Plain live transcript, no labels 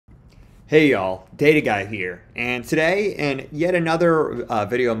Hey y'all, Data Guy here, and today in yet another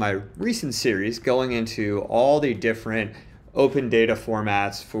video of my recent series going into all the different open data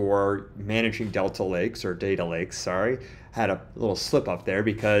formats for managing Delta Lakes, or data lakes, sorry. Had a little slip up there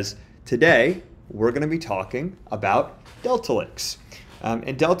because today we're going to be talking about Delta Lakes.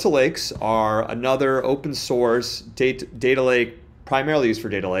 And Delta Lakes are another open source data lake, primarily used for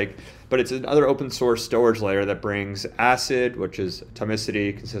data lake, but it's another open source storage layer that brings ACID, which is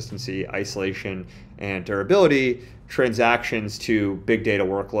atomicity, consistency, isolation, and durability transactions to big data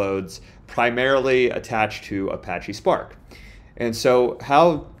workloads, primarily attached to Apache Spark. And so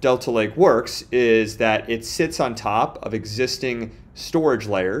how Delta Lake works is that it sits on top of existing storage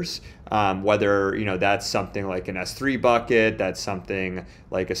layers, whether that's something like an S3 bucket, that's something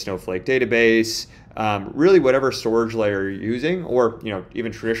like a Snowflake database, really whatever storage layer you're using, or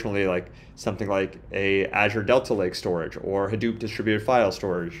even traditionally like something like a Azure Delta Lake storage or Hadoop distributed file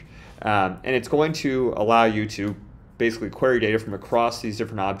storage. And it's going to allow you to basically query data from across these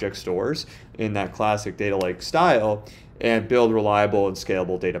different object stores in that classic data lake style and build reliable and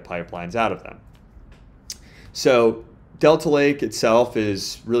scalable data pipelines out of them. So Delta Lake itself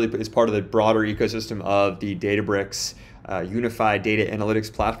is part of the broader ecosystem of the Databricks unified data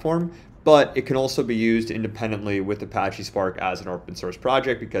analytics platform, but it can also be used independently with Apache Spark as an open source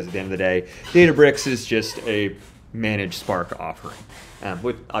project because at the end of the day, Databricks is just a managed Spark offering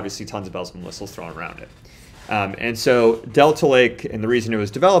with obviously tons of bells and whistles thrown around it. And so Delta Lake, and the reason it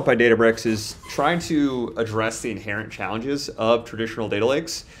was developed by Databricks, is trying to address the inherent challenges of traditional data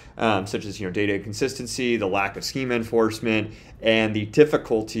lakes, such as data inconsistency, the lack of schema enforcement, and the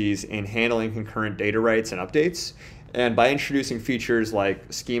difficulties in handling concurrent data writes and updates. And by introducing features like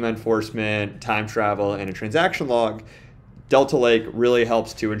schema enforcement, time travel, and a transaction log, Delta Lake really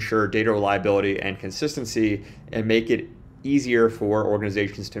helps to ensure data reliability and consistency and make it easier for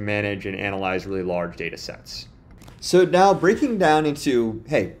organizations to manage and analyze really large data sets. So now breaking down into,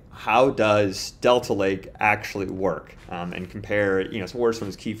 hey, how does Delta Lake actually work? And compare, what are some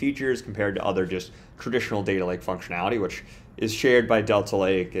of its key features compared to other just traditional data lake functionality, which is shared by Delta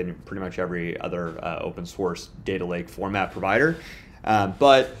Lake and pretty much every other open source data lake format provider.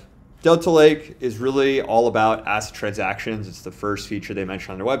 But Delta Lake is really all about ACID transactions. It's the first feature they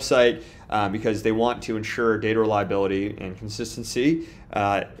mentioned on their website because they want to ensure data reliability and consistency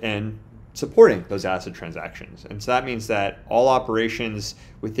and supporting those ACID transactions. And so that means that all operations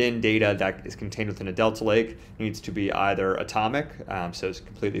within data that is contained within a Delta Lake needs to be either atomic, so it's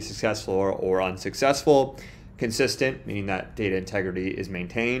completely successful or unsuccessful, consistent, meaning that data integrity is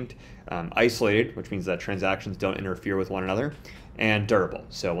maintained, isolated, which means that transactions don't interfere with one another, and durable.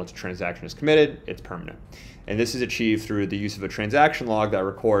 So once a transaction is committed, it's permanent. And this is achieved through the use of a transaction log that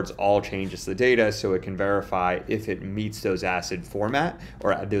records all changes to the data so it can verify if it meets those ACID format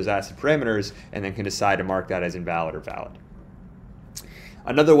or those ACID parameters and then can decide to mark that as invalid or valid.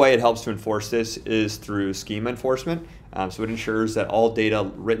 Another way it helps to enforce this is through schema enforcement. So it ensures that all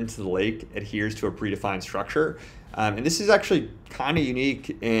data written to the lake adheres to a predefined structure. And this is actually kind of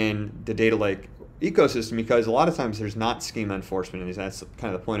unique in the data lake ecosystem because a lot of times there's not schema enforcement, and that's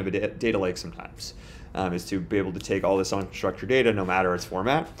kind of the point of a data lake sometimes, is to be able to take all this unstructured data no matter its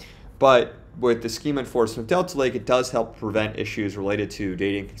format. But with the schema enforcement of Delta Lake, it does help prevent issues related to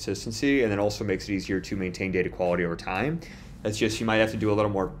data inconsistency and then also makes it easier to maintain data quality over time. It's just you might have to do a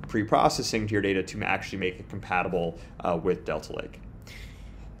little more pre-processing to your data to actually make it compatible with Delta Lake.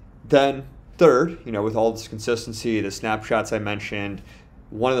 Then third, with all this consistency, the snapshots I mentioned,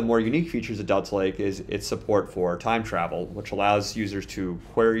 one of the more unique features of Delta Lake is its support for time travel, which allows users to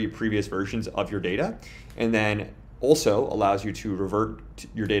query previous versions of your data and then also allows you to revert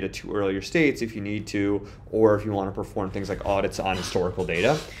your data to earlier states if you need to, or if you want to perform things like audits on historical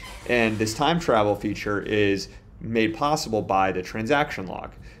data. And this time travel feature is made possible by the transaction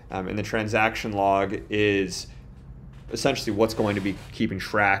log. And the transaction log is essentially what's going to be keeping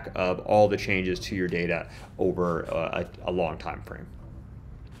track of all the changes to your data over a long time frame.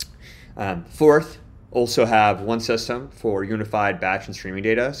 Fourth, also have one system for unified batch and streaming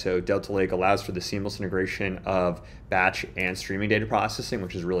data. So Delta Lake allows for the seamless integration of batch and streaming data processing,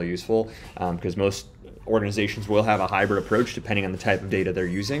 which is really useful because most organizations will have a hybrid approach depending on the type of data they're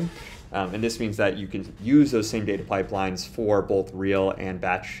using. And this means that you can use those same data pipelines for both real-time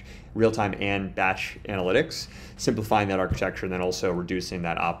and batch analytics, simplifying that architecture and then also reducing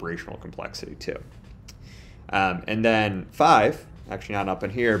that operational complexity too. And then five, actually not up in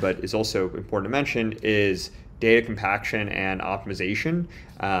here, but is also important to mention, is data compaction and optimization.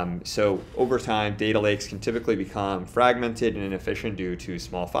 So over time, data lakes can typically become fragmented and inefficient due to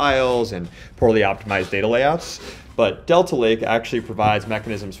small files and poorly optimized data layouts. But Delta Lake actually provides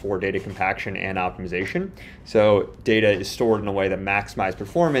mechanisms for data compaction and optimization. So data is stored in a way that maximizes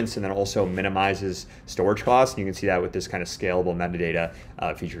performance and then also minimizes storage costs. And you can see that with this kind of scalable metadata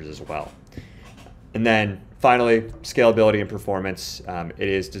features as well. And then finally, scalability and performance. It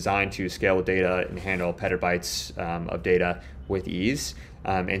is designed to scale with data and handle petabytes of data with ease.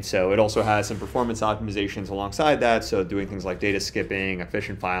 And so it also has some performance optimizations alongside that. So doing things like data skipping,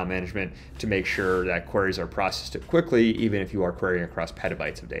 efficient file management to make sure that queries are processed quickly, even if you are querying across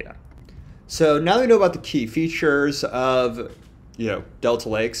petabytes of data. So now that we know about the key features of Delta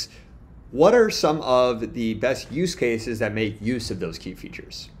Lakes, what are some of the best use cases that make use of those key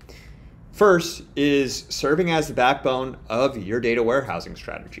features? First is serving as the backbone of your data warehousing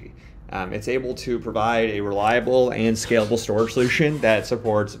strategy. It's able to provide a reliable and scalable storage solution that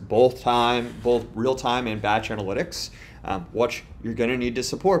supports both real-time and batch analytics, which you're going to need to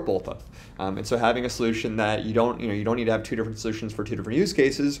support both of. And so having a solution that you don't need to have two different solutions for two different use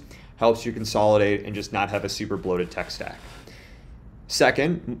cases helps you consolidate and just not have a super bloated tech stack.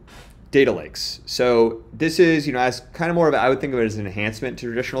 Second, data lakes. So this is, as kind of more of I would think of it as an enhancement to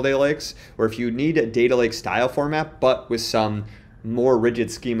traditional data lakes, where if you need a data lake style format, but with some more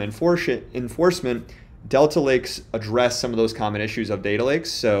rigid schema enforcement, Delta Lakes address some of those common issues of data lakes,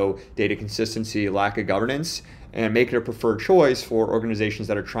 so data consistency, lack of governance, and make it a preferred choice for organizations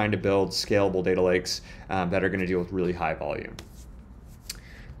that are trying to build scalable data lakes that are going to deal with really high volume.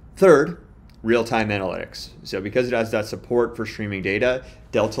 Third, real-time analytics. So because it has that support for streaming data,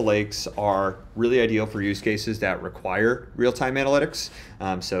 Delta Lakes are really ideal for use cases that require real-time analytics.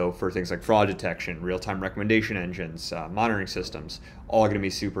 So for things like fraud detection, real-time recommendation engines, monitoring systems, all going to be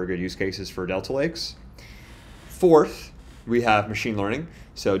super good use cases for Delta Lakes. Fourth, we have machine learning.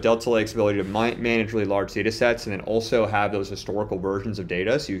 So Delta Lake's ability to manage really large data sets and then also have those historical versions of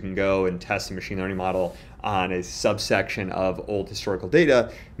data. So you can go and test a machine learning model on a subsection of old historical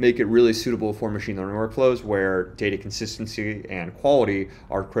data, make it really suitable for machine learning workflows where data consistency and quality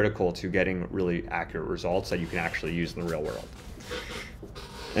are critical to getting really accurate results that you can actually use in the real world.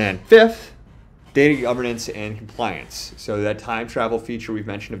 And fifth, data governance and compliance. So that time travel feature we've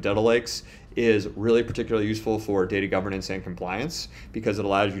mentioned of Delta Lakes is really particularly useful for data governance and compliance because it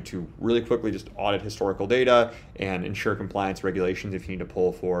allows you to really quickly just audit historical data and ensure compliance regulations if you need to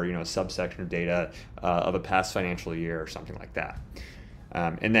pull for a subsection of data of a past financial year or something like that.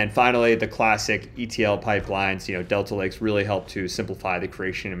 And then finally, the classic ETL pipelines. Delta Lakes really help to simplify the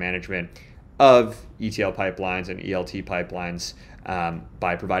creation and management of ETL pipelines and ELT pipelines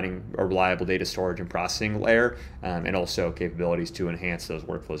by providing a reliable data storage and processing layer and also capabilities to enhance those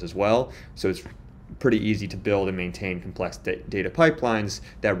workflows as well. So it's pretty easy to build and maintain complex data pipelines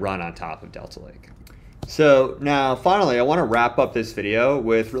that run on top of Delta Lake. So now finally, I want to wrap up this video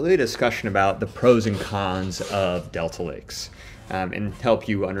with really a discussion about the pros and cons of Delta Lakes and help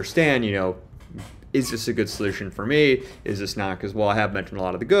you understand, is this a good solution for me? Is this not? Because while I have mentioned a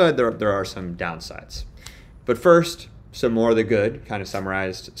lot of the good, there are some downsides. But first, some more of the good, kind of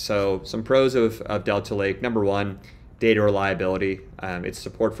summarized. So some pros of Delta Lake. Number one, data reliability. Its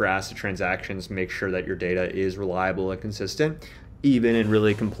support for ACID transactions makes sure that your data is reliable and consistent, even in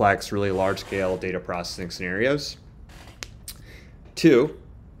really complex, really large-scale data processing scenarios. Two,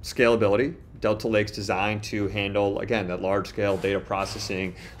 scalability. Delta Lake's designed to handle, again, that large-scale data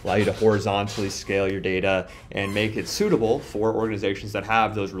processing, allow you to horizontally scale your data and make it suitable for organizations that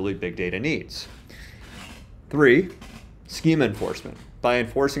have those really big data needs. Three, schema enforcement. By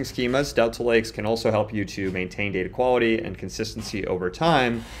enforcing schemas, Delta Lakes can also help you to maintain data quality and consistency over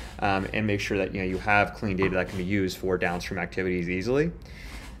time and make sure that you have clean data that can be used for downstream activities easily.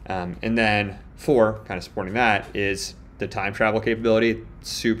 And then four, kind of supporting that, is the time travel capability.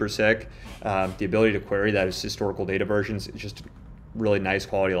 Super sick. The ability to query those historical data versions is just a really nice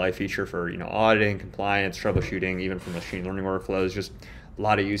quality of life feature for auditing, compliance, troubleshooting, even for machine learning workflows. Just a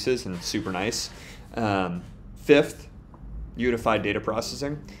lot of uses and super nice. Fifth, unified data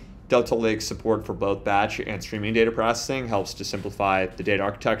processing. Delta Lake's support for both batch and streaming data processing helps to simplify the data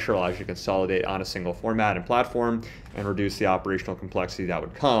architecture, allows you to consolidate on a single format and platform, and reduce the operational complexity that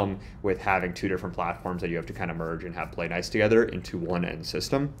would come with having two different platforms that you have to kind of merge and have play nice together into one end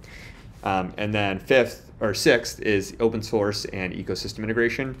system. And then sixth is open source and ecosystem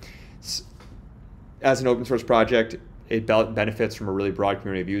integration. As an open source project, it benefits from a really broad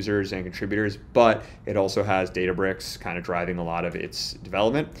community of users and contributors, but it also has Databricks kind of driving a lot of its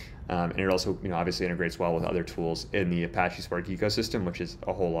development. And it also, obviously integrates well with other tools in the Apache Spark ecosystem, which is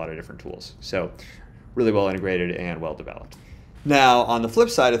a whole lot of different tools. So really well integrated and well developed. Now, on the flip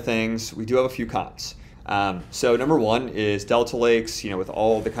side of things, we do have a few cons. So number one is Delta Lakes, with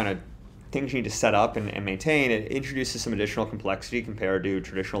all the kind of things you need to set up and maintain, it introduces some additional complexity compared to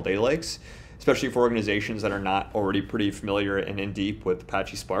traditional data lakes, especially for organizations that are not already pretty familiar and in deep with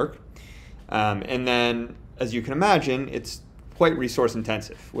Apache Spark. And then, as you can imagine, it's quite resource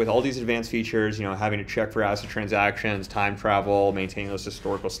intensive with all these advanced features, having to check for ACID transactions, time travel, maintaining those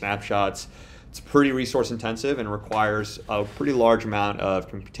historical snapshots. It's pretty resource intensive and requires a pretty large amount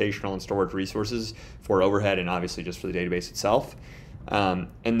of computational and storage resources for overhead and obviously just for the database itself. And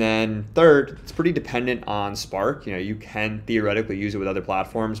then third, it's pretty dependent on Spark. You can theoretically use it with other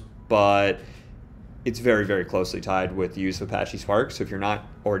platforms, but it's very, very closely tied with the use of Apache Spark. So if you're not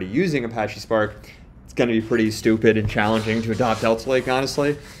already using Apache Spark, it's going to be pretty stupid and challenging to adopt Delta Lake,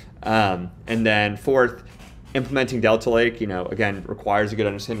 honestly. And then fourth, implementing Delta Lake, again, requires a good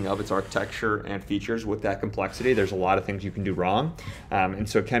understanding of its architecture and features. With that complexity, there's a lot of things you can do wrong. And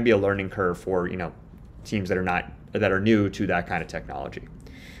so it can be a learning curve for, teams that are new to that kind of technology.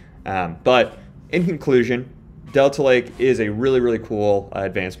 But in conclusion, Delta Lake is a really, really cool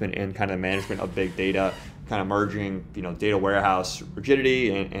advancement in kind of management of big data, kind of merging, data warehouse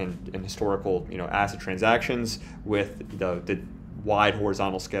rigidity and historical, ACID transactions with the wide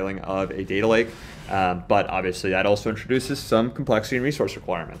horizontal scaling of a data lake. But obviously that also introduces some complexity and resource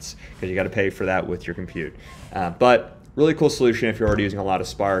requirements because you got to pay for that with your compute. But really cool solution if you're already using a lot of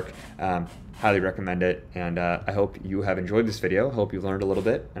Spark. Highly recommend it. And I hope you have enjoyed this video. I hope you learned a little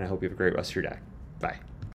bit, and I hope you have a great rest of your day. Bye.